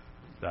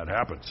 that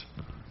happens.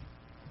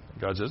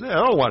 God says, I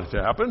don't want it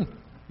to happen.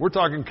 We're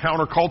talking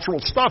countercultural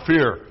stuff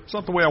here. It's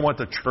not the way I want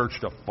the church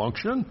to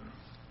function.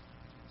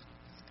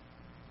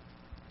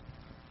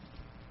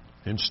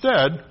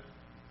 Instead,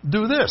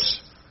 do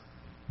this.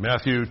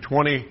 Matthew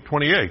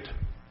 20:28.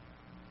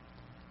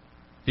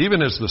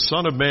 Even as the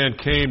Son of Man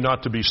came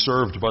not to be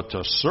served, but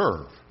to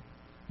serve,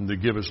 and to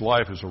give his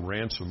life as a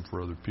ransom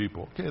for other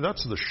people. Okay,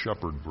 that's the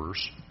shepherd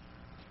verse.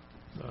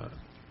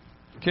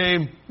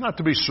 Came not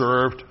to be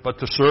served, but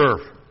to serve.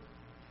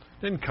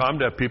 Didn't come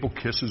to have people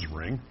kiss his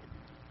ring.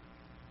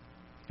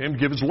 Came to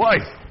give his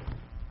life.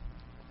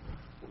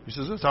 He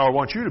says, that's how I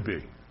want you to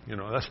be. You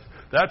know,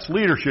 that's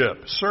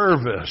leadership,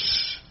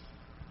 service,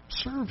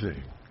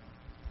 serving,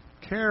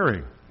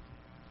 caring.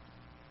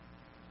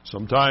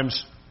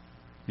 Sometimes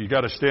you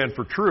got to stand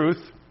for truth.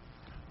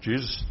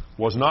 Jesus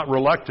was not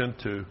reluctant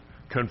to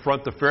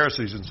confront the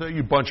Pharisees and say,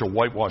 you bunch of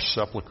whitewashed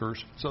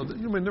sepulchres. So,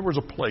 there was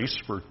a place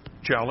for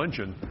challenge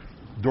and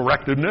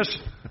directedness.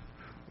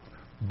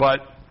 But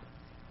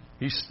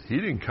he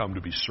didn't come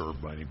to be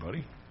served by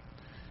anybody.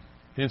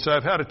 He didn't say,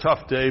 I've had a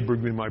tough day,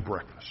 bring me my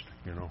breakfast,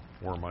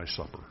 or my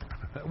supper.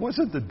 That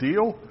wasn't the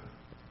deal.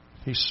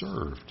 He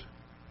served.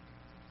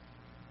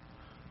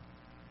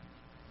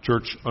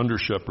 Church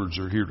under-shepherds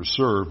are here to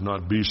serve,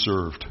 not be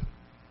served.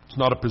 It's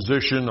not a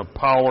position of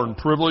power and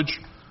privilege,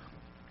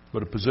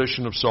 but a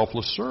position of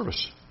selfless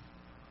service.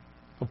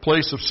 A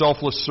place of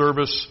selfless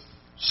service,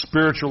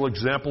 spiritual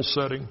example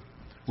setting,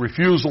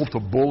 refusal to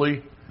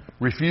bully,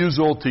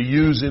 refusal to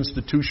use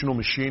institutional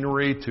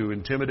machinery to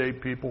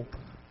intimidate people.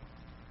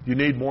 You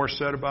need more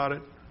said about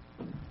it?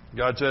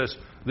 God says,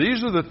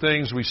 these are the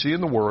things we see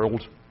in the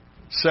world.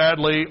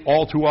 Sadly,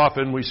 all too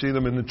often we see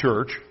them in the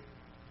church.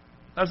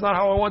 That's not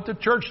how I want the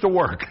church to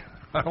work.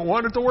 I don't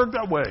want it to work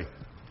that way.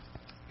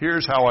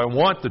 Here's how I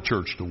want the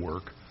church to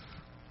work.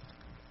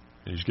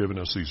 And he's given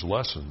us these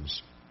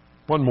lessons.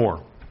 One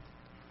more.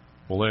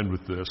 We'll end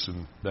with this,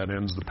 and that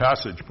ends the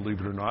passage, believe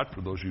it or not,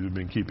 for those of you who've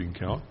been keeping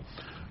count.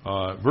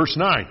 Verse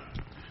 9.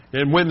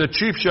 And when the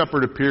chief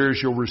shepherd appears,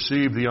 you'll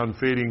receive the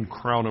unfading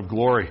crown of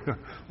glory.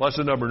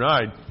 Lesson number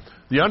 9.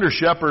 The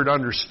under-shepherd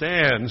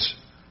understands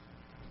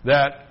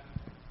that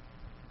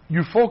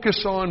you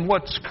focus on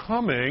what's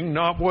coming,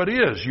 not what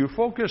is. You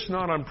focus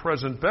not on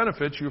present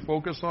benefits, you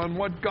focus on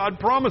what God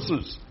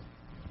promises.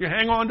 You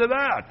hang on to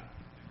that.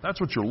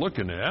 That's what you're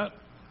looking at.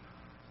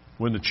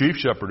 When the chief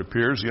shepherd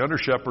appears, the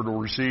under-shepherd will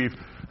receive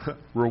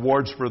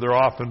rewards for their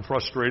often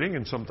frustrating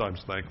and sometimes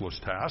thankless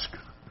task.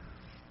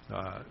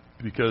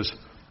 Because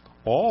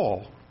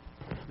all,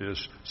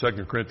 as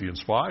 2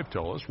 Corinthians 5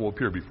 tells us, will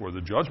appear before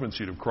the judgment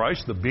seat of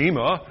Christ, the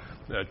bema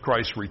at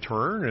Christ's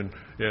return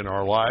in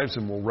our lives,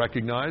 and we'll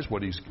recognize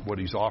what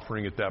he's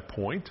offering at that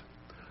point.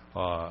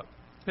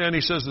 And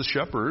he says the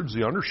shepherds,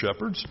 the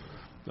under-shepherds,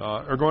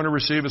 are going to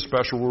receive a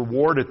special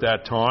reward at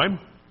that time,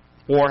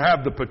 or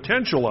have the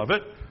potential of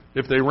it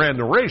if they ran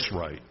the race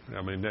right.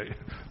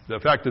 The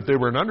fact that they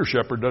were an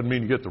under-shepherd doesn't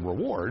mean you get the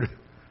reward,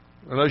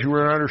 unless you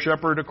were an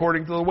under-shepherd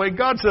according to the way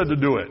God said to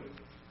do it.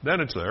 Then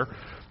it's there.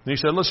 And he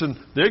said,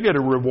 listen, they get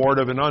a reward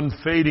of an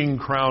unfading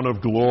crown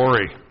of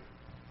glory.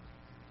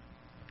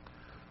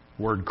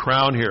 The word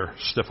crown here,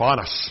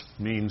 Stephanos,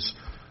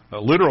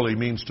 literally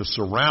means to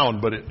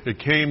surround, but it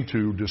came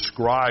to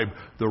describe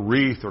the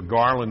wreath or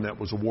garland that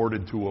was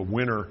awarded to a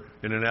winner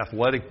in an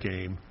athletic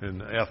game,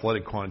 in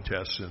athletic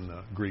contests in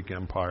the Greek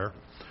Empire.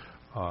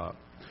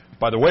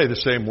 By the way, the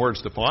same word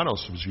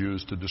Stephanos was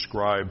used to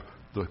describe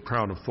the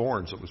crown of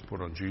thorns that was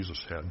put on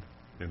Jesus' head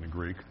in the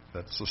Greek.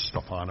 That's the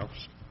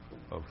Stephanos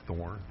of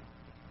thorn.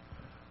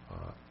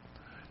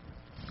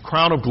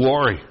 Crown of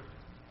glory.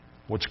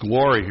 What's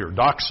glory here?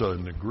 Doxa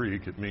in the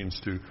Greek. It means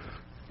to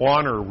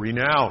honor,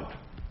 renown.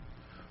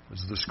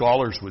 As the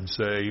scholars would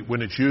say,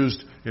 when it's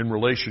used in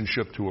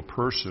relationship to a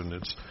person,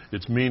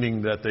 it's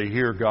meaning that they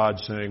hear God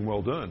saying,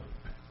 well done.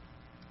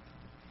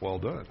 Well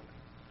done.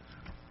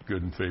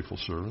 Good and faithful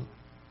servant.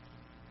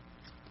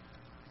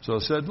 So I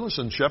said,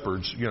 listen,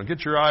 shepherds,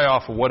 get your eye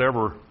off of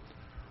whatever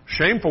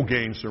shameful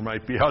gains there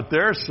might be out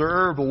there.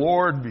 Serve the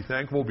Lord, be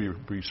thankful,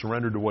 be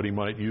surrendered to what He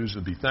might use,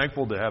 and be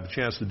thankful to have a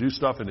chance to do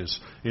stuff in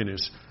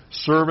His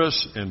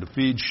service and to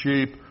feed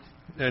sheep.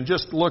 And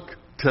just look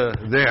to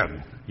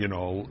then,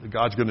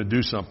 God's going to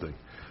do something.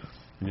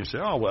 And you say,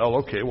 oh, well,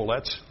 okay, well,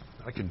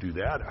 I can do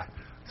that.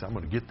 I'm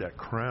going to get that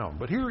crown.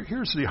 But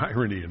here's the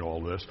irony in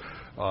all this.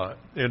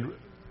 In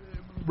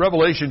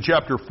Revelation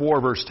chapter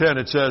 4, verse 10,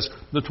 it says,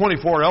 the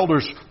 24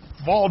 elders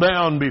fall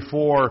down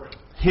before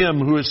Him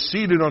who is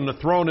seated on the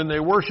throne, and they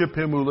worship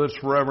Him who lives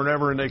forever and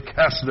ever, and they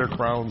cast their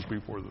crowns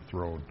before the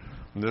throne.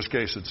 In this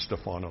case, it's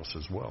Stephanos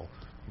as well.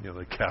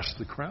 They cast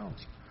the crowns.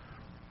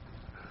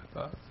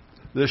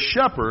 The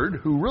shepherd,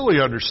 who really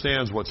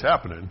understands what's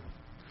happening,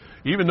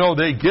 even though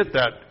they get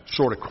that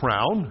sort of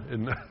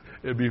crown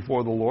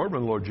before the Lord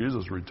when the Lord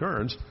Jesus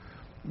returns,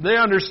 they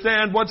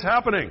understand what's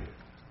happening.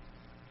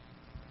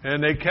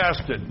 And they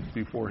cast it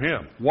before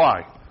Him.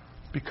 Why?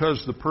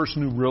 Because the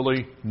person who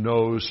really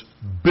knows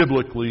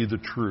biblically the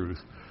truth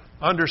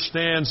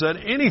understands that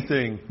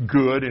anything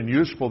good and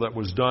useful that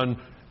was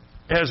done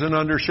as an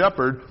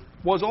under-shepherd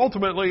was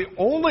ultimately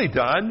only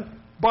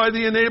done by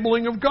the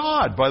enabling of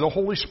God, by the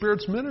Holy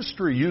Spirit's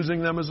ministry,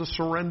 using them as a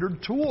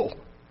surrendered tool.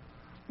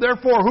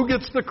 Therefore, who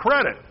gets the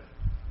credit?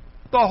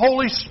 The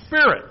Holy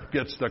Spirit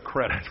gets the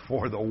credit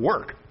for the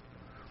work.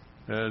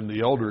 And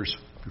the elders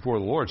before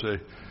the Lord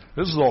say,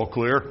 this is all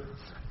clear.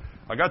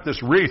 I got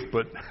this wreath,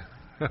 but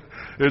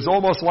it's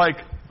almost like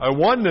I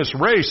won this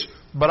race,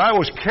 but I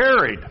was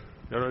carried.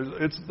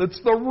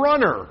 It's the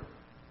runner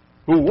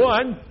who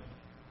won.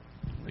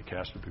 They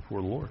cast it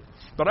before the Lord.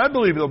 But I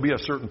believe there'll be a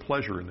certain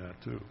pleasure in that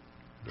too.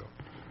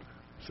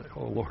 Say,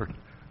 oh Lord,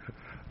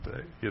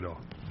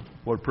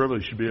 what a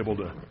privilege to be able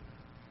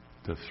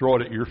to throw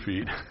it at your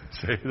feet.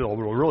 Say, it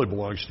really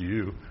belongs to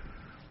you.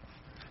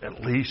 At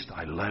least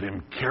I let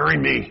Him carry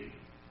me.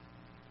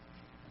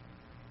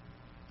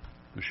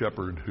 The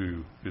shepherd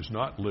who is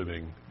not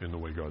living in the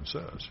way God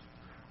says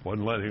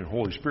wasn't letting the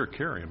Holy Spirit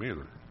carry him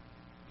either.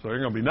 So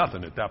there's going to be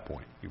nothing at that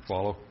point. You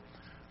follow?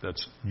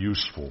 That's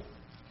useful.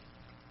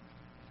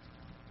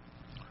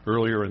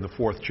 Earlier in the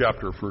 4th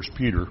chapter of 1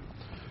 Peter,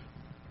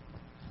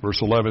 verse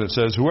 11, it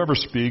says, whoever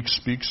speaks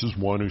as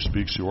one who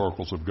speaks the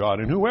oracles of God,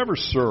 and whoever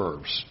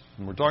serves,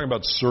 and we're talking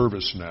about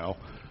service now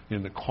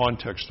in the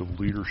context of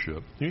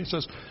leadership. He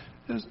says,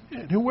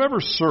 whoever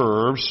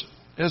serves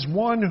as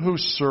one who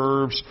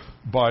serves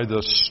by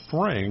the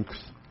strength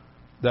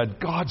that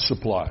God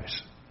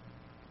supplies,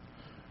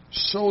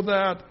 so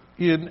that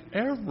in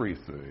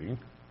everything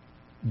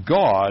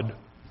God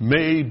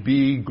may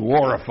be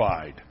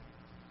glorified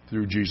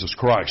through Jesus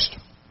Christ.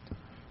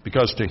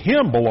 Because to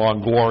Him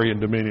belong glory and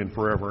dominion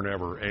forever and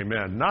ever.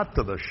 Amen. Not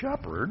to the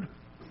shepherd,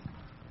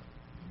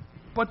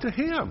 but to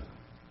Him.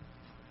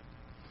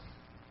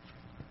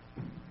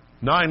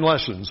 9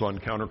 lessons on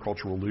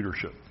countercultural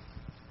leadership.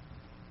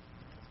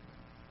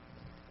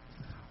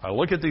 I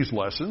look at these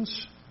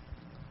lessons.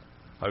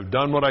 I've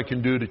done what I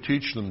can do to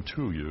teach them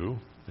to you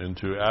and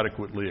to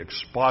adequately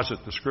exposit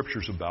the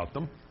Scriptures about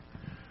them.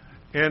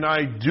 And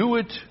I do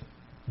it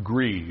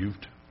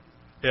grieved,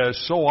 as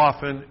so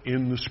often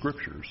in the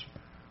Scriptures,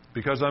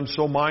 because I'm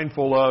so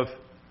mindful of,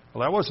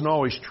 well, that wasn't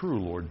always true,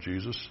 Lord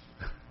Jesus.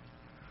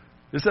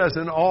 This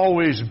hasn't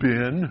always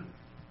been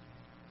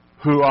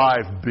who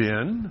I've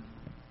been.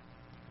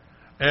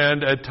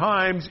 And at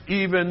times,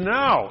 even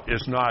now,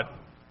 is not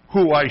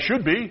who I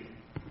should be.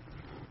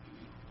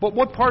 But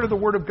what part of the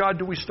Word of God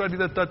do we study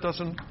that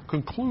doesn't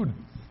conclude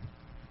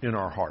in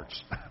our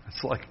hearts?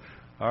 It's like,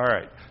 all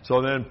right.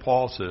 So then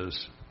Paul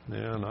says,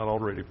 not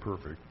already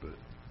perfect, but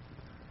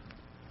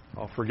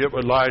I'll forget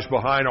what lies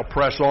behind. I'll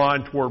press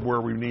on toward where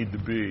we need to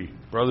be.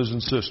 Brothers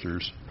and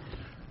sisters,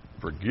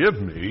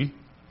 forgive me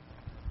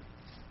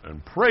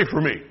and pray for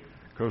me,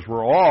 because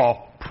we're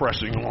all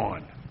pressing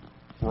on.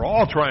 We're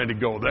all trying to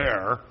go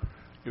there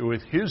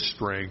with His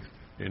strength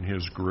and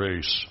His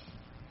grace.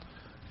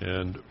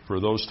 And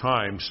for those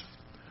times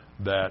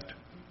that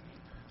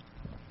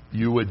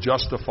you would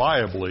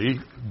justifiably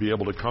be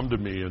able to come to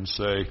me and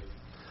say,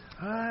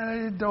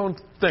 I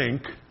don't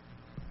think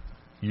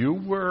you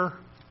were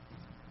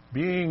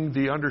being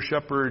the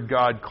under-shepherd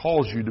God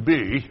calls you to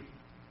be,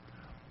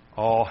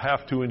 I'll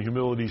have to in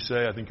humility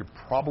say, I think you're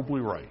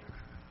probably right.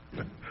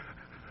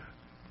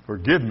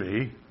 Forgive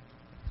me.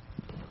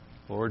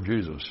 Lord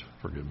Jesus,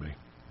 forgive me.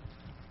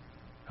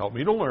 Help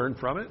me to learn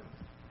from it,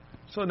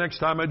 so next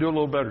time I do a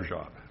little better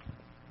job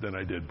than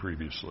I did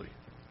previously.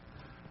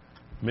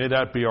 May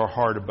that be our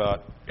heart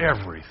about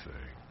everything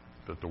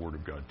that the Word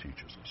of God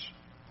teaches us.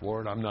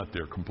 Lord, I'm not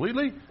there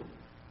completely.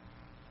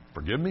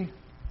 Forgive me.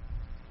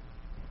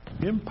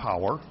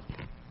 Empower,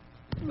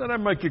 that I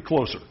might get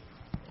closer.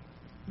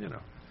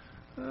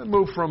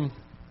 Move from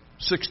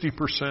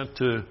 60%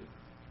 to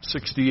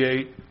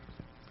 68.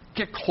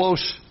 Get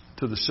close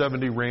to the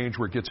 70 range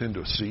where it gets into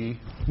a C.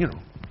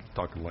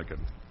 Talking like a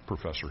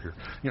professor here.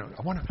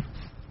 I want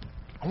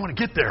to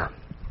get there.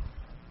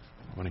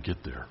 I want to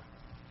get there.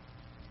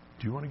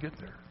 Do you want to get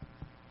there?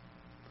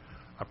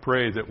 I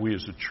pray that we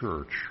as a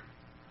church,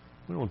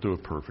 we don't do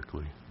it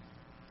perfectly.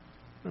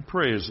 I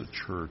pray as a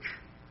church,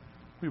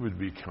 we would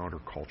be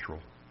countercultural.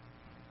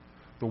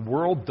 The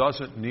world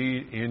doesn't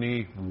need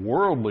any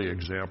worldly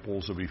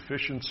examples of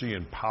efficiency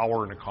and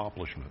power and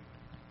accomplishment,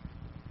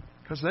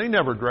 because they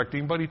never direct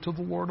anybody to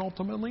the Lord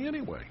ultimately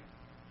anyway.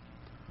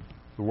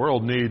 The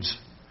world needs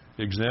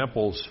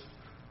examples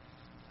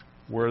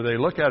where they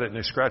look at it and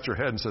they scratch their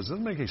head and says, it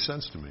doesn't make any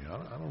sense to me.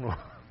 I don't know.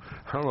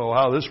 I don't know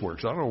how this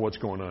works. I don't know what's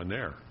going on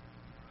there.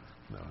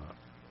 No.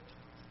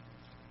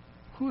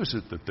 Who is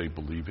it that they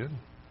believe in?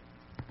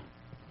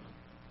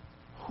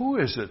 Who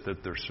is it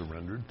that they're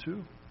surrendered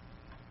to?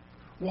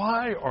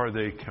 Why are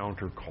they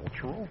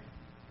countercultural?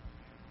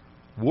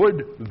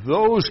 would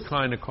those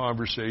kind of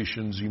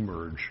conversations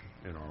emerge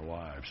in our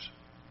lives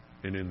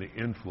and in the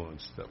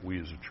influence that we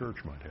as a church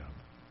might have?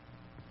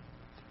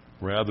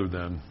 Rather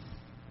than,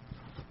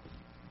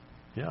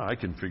 I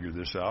can figure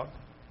this out.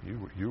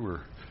 You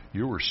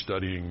were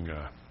studying.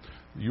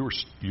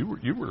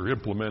 You were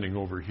implementing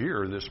over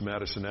here this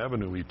Madison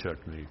Avenue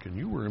technique, and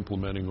you were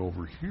implementing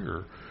over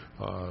here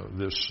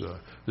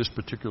this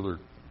particular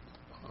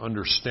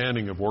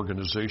understanding of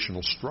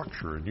organizational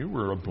structure, and you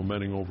were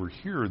implementing over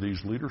here these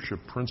leadership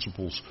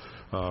principles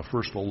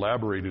first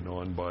elaborated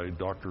on by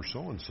Dr.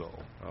 So-and-so.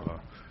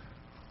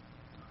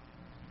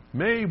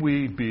 May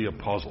we be a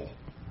puzzle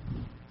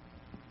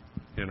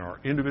in our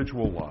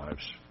individual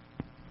lives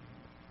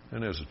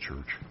and as a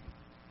church.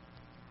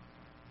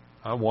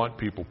 I want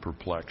people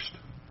perplexed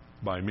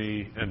by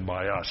me and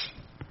by us.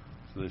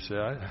 So they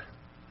say,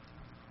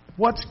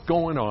 what's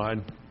going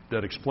on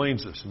that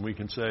explains this? And we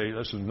can say,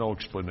 this is no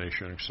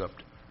explanation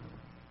except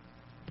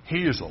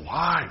He is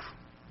alive.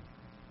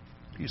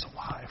 He's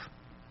alive.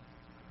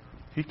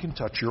 He can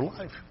touch your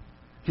life.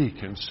 He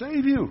can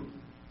save you.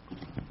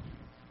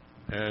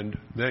 And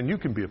then you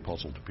can be a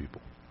puzzle to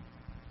people.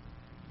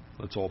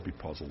 Let's all be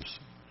puzzles,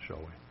 shall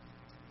we?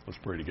 Let's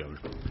pray together.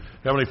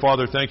 Heavenly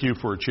Father, thank you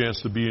for a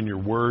chance to be in your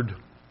word.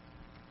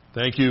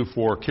 Thank you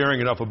for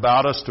caring enough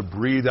about us to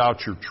breathe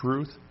out your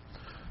truth.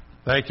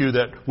 Thank you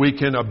that we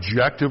can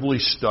objectively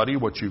study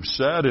what you've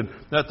said and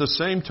at the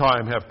same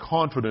time have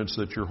confidence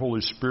that your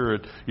Holy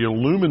Spirit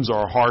illumines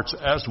our hearts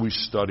as we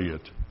study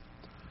it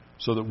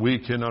so that we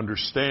can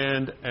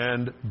understand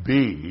and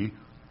be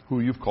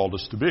who you've called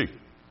us to be.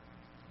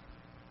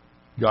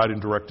 Guide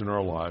and direct in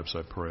our lives,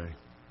 I pray.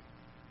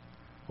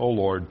 Oh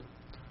Lord,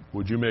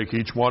 would you make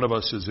each one of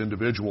us as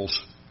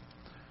individuals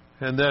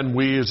and then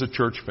we as a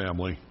church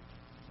family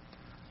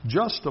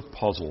just a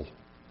puzzle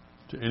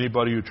to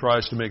anybody who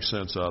tries to make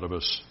sense out of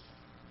us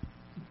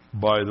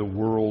by the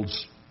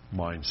world's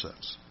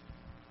mindsets.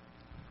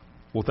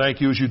 Well, thank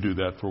you as you do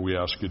that, for we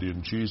ask it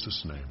in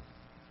Jesus' name.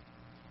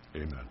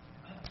 Amen.